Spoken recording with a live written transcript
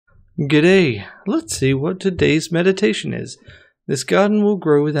G'day. Let's see what today's meditation is. This garden will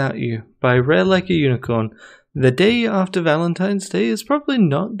grow without you, by Rare Like a Unicorn. The day after Valentine's Day is probably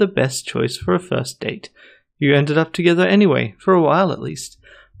not the best choice for a first date. You ended up together anyway, for a while at least.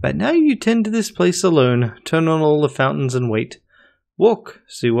 But now you tend to this place alone, turn on all the fountains and wait. Walk,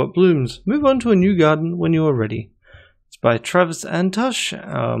 see what blooms, move on to a new garden when you are ready. It's by Antosh,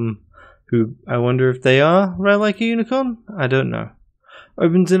 who I wonder if they are Rare Like a Unicorn? I don't know.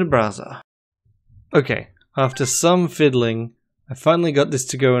 Opens in a browser. Okay, after some fiddling, I finally got this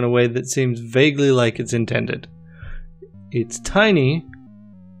to go in a way that seems vaguely like it's intended. It's tiny,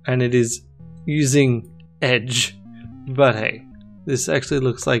 and it is using Edge, but hey, this actually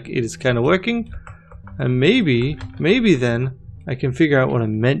looks like it is kind of working, and maybe then I can figure out what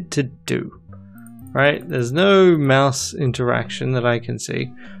I'm meant to do. Right? There's no mouse interaction that I can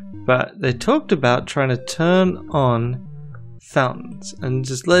see, but they talked about trying to turn on fountains and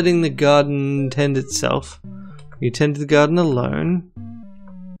just letting the garden tend itself. You tend to the garden alone.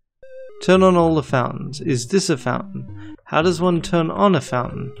 Turn on all the fountains. Is this a fountain? How does one turn on a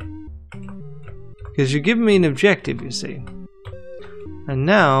fountain? Because you're giving me an objective, you see. And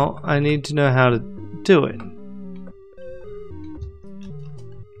now I need to know how to do it.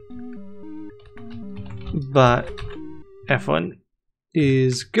 But F1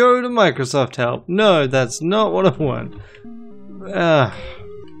 is go to Microsoft Help. No, that's not what I want.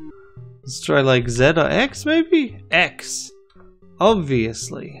 Let's try like Z or X maybe? X.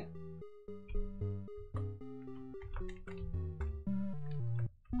 Obviously.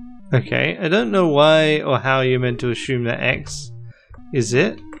 Okay, I don't know why or how you're meant to assume that X is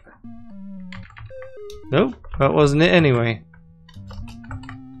it. Nope, that wasn't it anyway.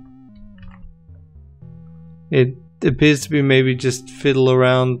 It appears to be maybe just fiddle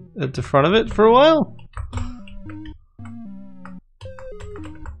around at the front of it for a while.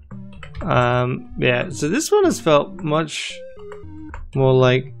 Yeah, so this one has felt much more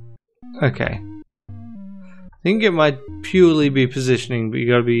like, okay. I think it might purely be positioning, but you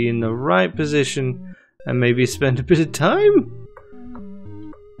gotta be in the right position and maybe spend a bit of time?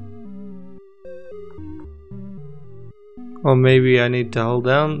 Or maybe I need to hold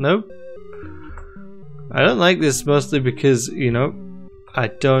down, nope. I don't like this mostly because, you know, I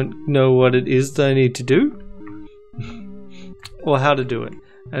don't know what it is that I need to do. Or how to do it.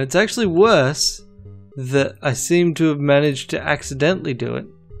 And it's actually worse that I seem to have managed to accidentally do it.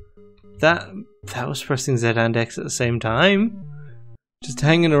 That was pressing Z and X at the same time. Just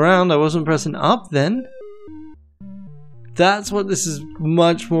hanging around, I wasn't pressing up then. That's what this has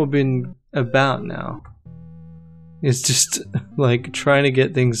much more been about now. It's just like trying to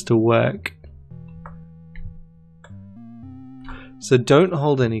get things to work. So don't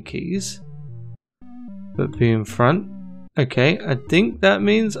hold any keys, but be in front. Okay, I think that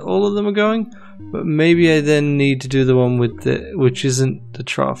means all of them are going, but maybe I then need to do the one with the which isn't the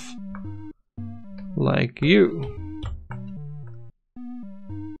trough. Like you.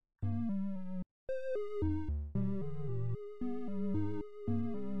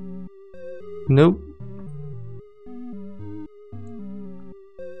 Nope.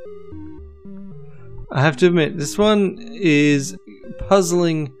 I have to admit, this one is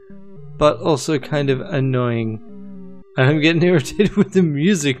puzzling, but also kind of annoying. And I'm getting irritated with the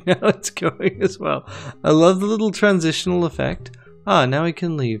music now it's going as well. I love the little transitional effect. Ah, now we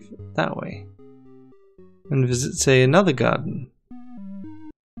can leave that way. And visit, say, another garden.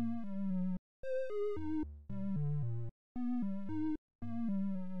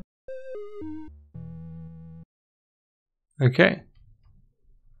 Okay.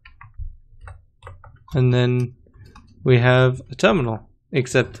 And then we have a terminal.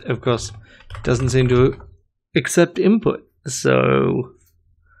 Except, of course, it doesn't seem to accept input. So,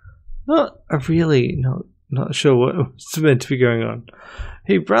 not sure what's meant to be going on.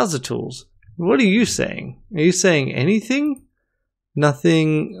 Hey, browser tools. What are you saying? Are you saying anything?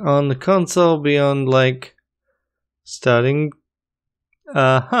 Nothing on the console beyond, like, starting...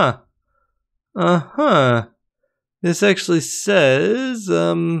 This actually says,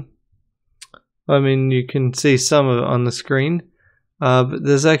 I mean, you can see some of it on the screen, but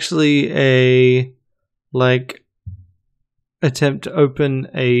there's actually a, like, attempt to open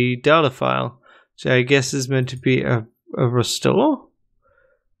a data file, which I guess is meant to be a restore.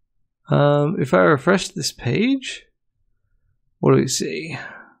 If I refresh this page, what do we see?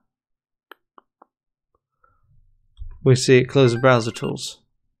 We see close the browser tools.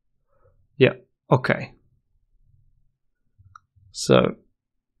 Yep, okay. So,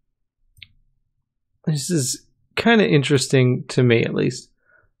 this is kind of interesting to me, at least.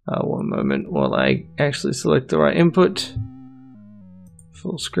 One moment while I actually select the right input.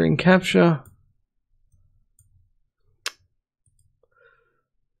 Full screen capture.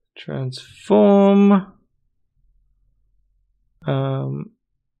 Transform.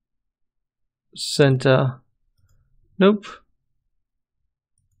 Center. Nope.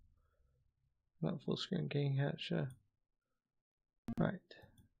 Not full screen gain capture. Right.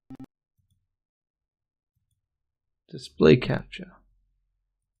 Display capture.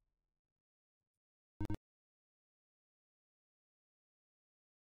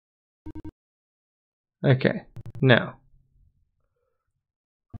 Okay, now.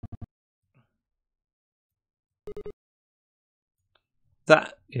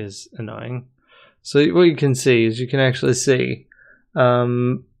 That is annoying. So what you can see is you can actually see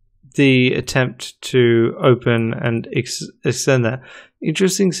the attempt to open and extend that.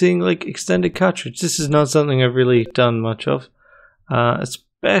 Interesting seeing like extended cartridge. This is not something I've really done much of,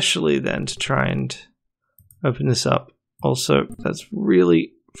 especially then to try and open this up. Also, that's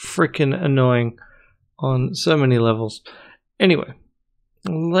really freaking annoying on so many levels. Anyway,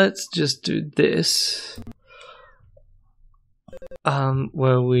 let's just do this.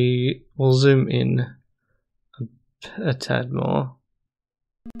 Where we will zoom in a tad more.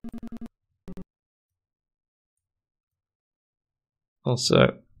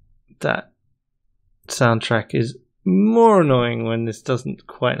 Also, that soundtrack is more annoying when this doesn't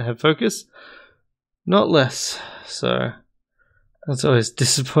quite have focus, not less. So that's always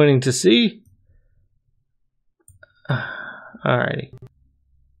disappointing to see. Alrighty,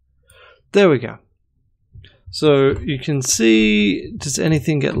 there we go. So you can see, does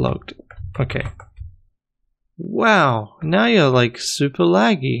anything get logged? Okay. Wow, now you're like super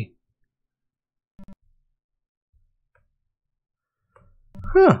laggy.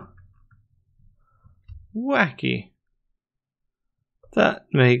 Huh. Wacky. That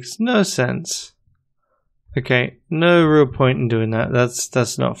makes no sense. Okay, no real point in doing that.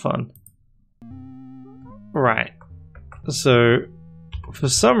 That's not fun. Right. So, for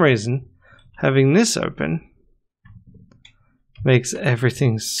some reason, having this open makes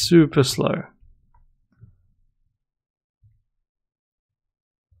everything super slow.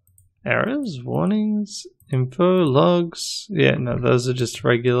 Errors, warnings, info, logs. Yeah, no, those are just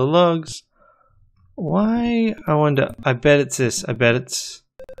regular logs. Why? I wonder. I bet it's this. I bet it's...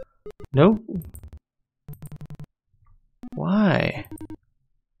 Nope. Why?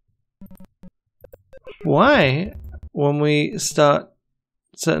 Why, when we start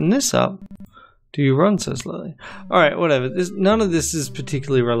setting this up, do you run so slowly? Alright, whatever. None of this is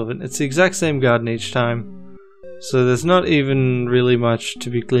particularly relevant. It's the exact same garden each time. So there's not even really much to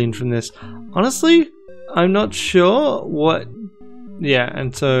be gleaned from this. Honestly, I'm not sure what... Yeah,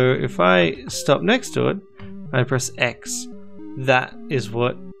 and so if I stop next to it, and I press X, that is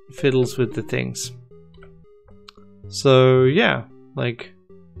what fiddles with the things. So yeah, like,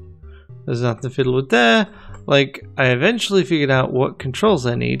 there's nothing to fiddle with there. Like, I eventually figured out what controls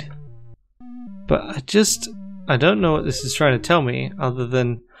I need. But I don't know what this is trying to tell me, other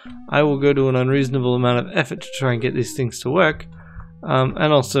than I will go to an unreasonable amount of effort to try and get these things to work. And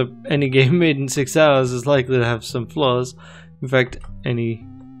also, any game made in 6 hours is likely to have some flaws. In fact, any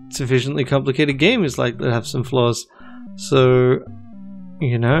sufficiently complicated game is likely to have some flaws. So,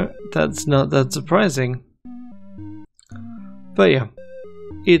 you know, that's not that surprising. But yeah,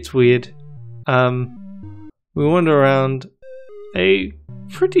 it's weird. We wander around a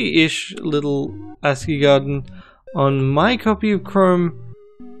pretty-ish little ASCII garden. On my copy of Chrome,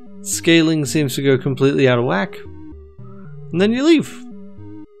 scaling seems to go completely out of whack. And then you leave.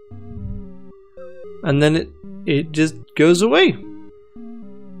 And then it just goes away.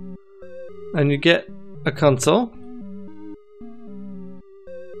 And you get a console.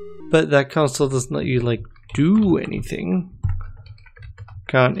 But that console doesn't let you, like, do anything.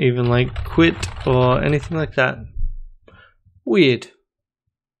 Can't even, like, quit or anything like that. Weird.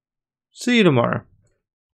 See you tomorrow.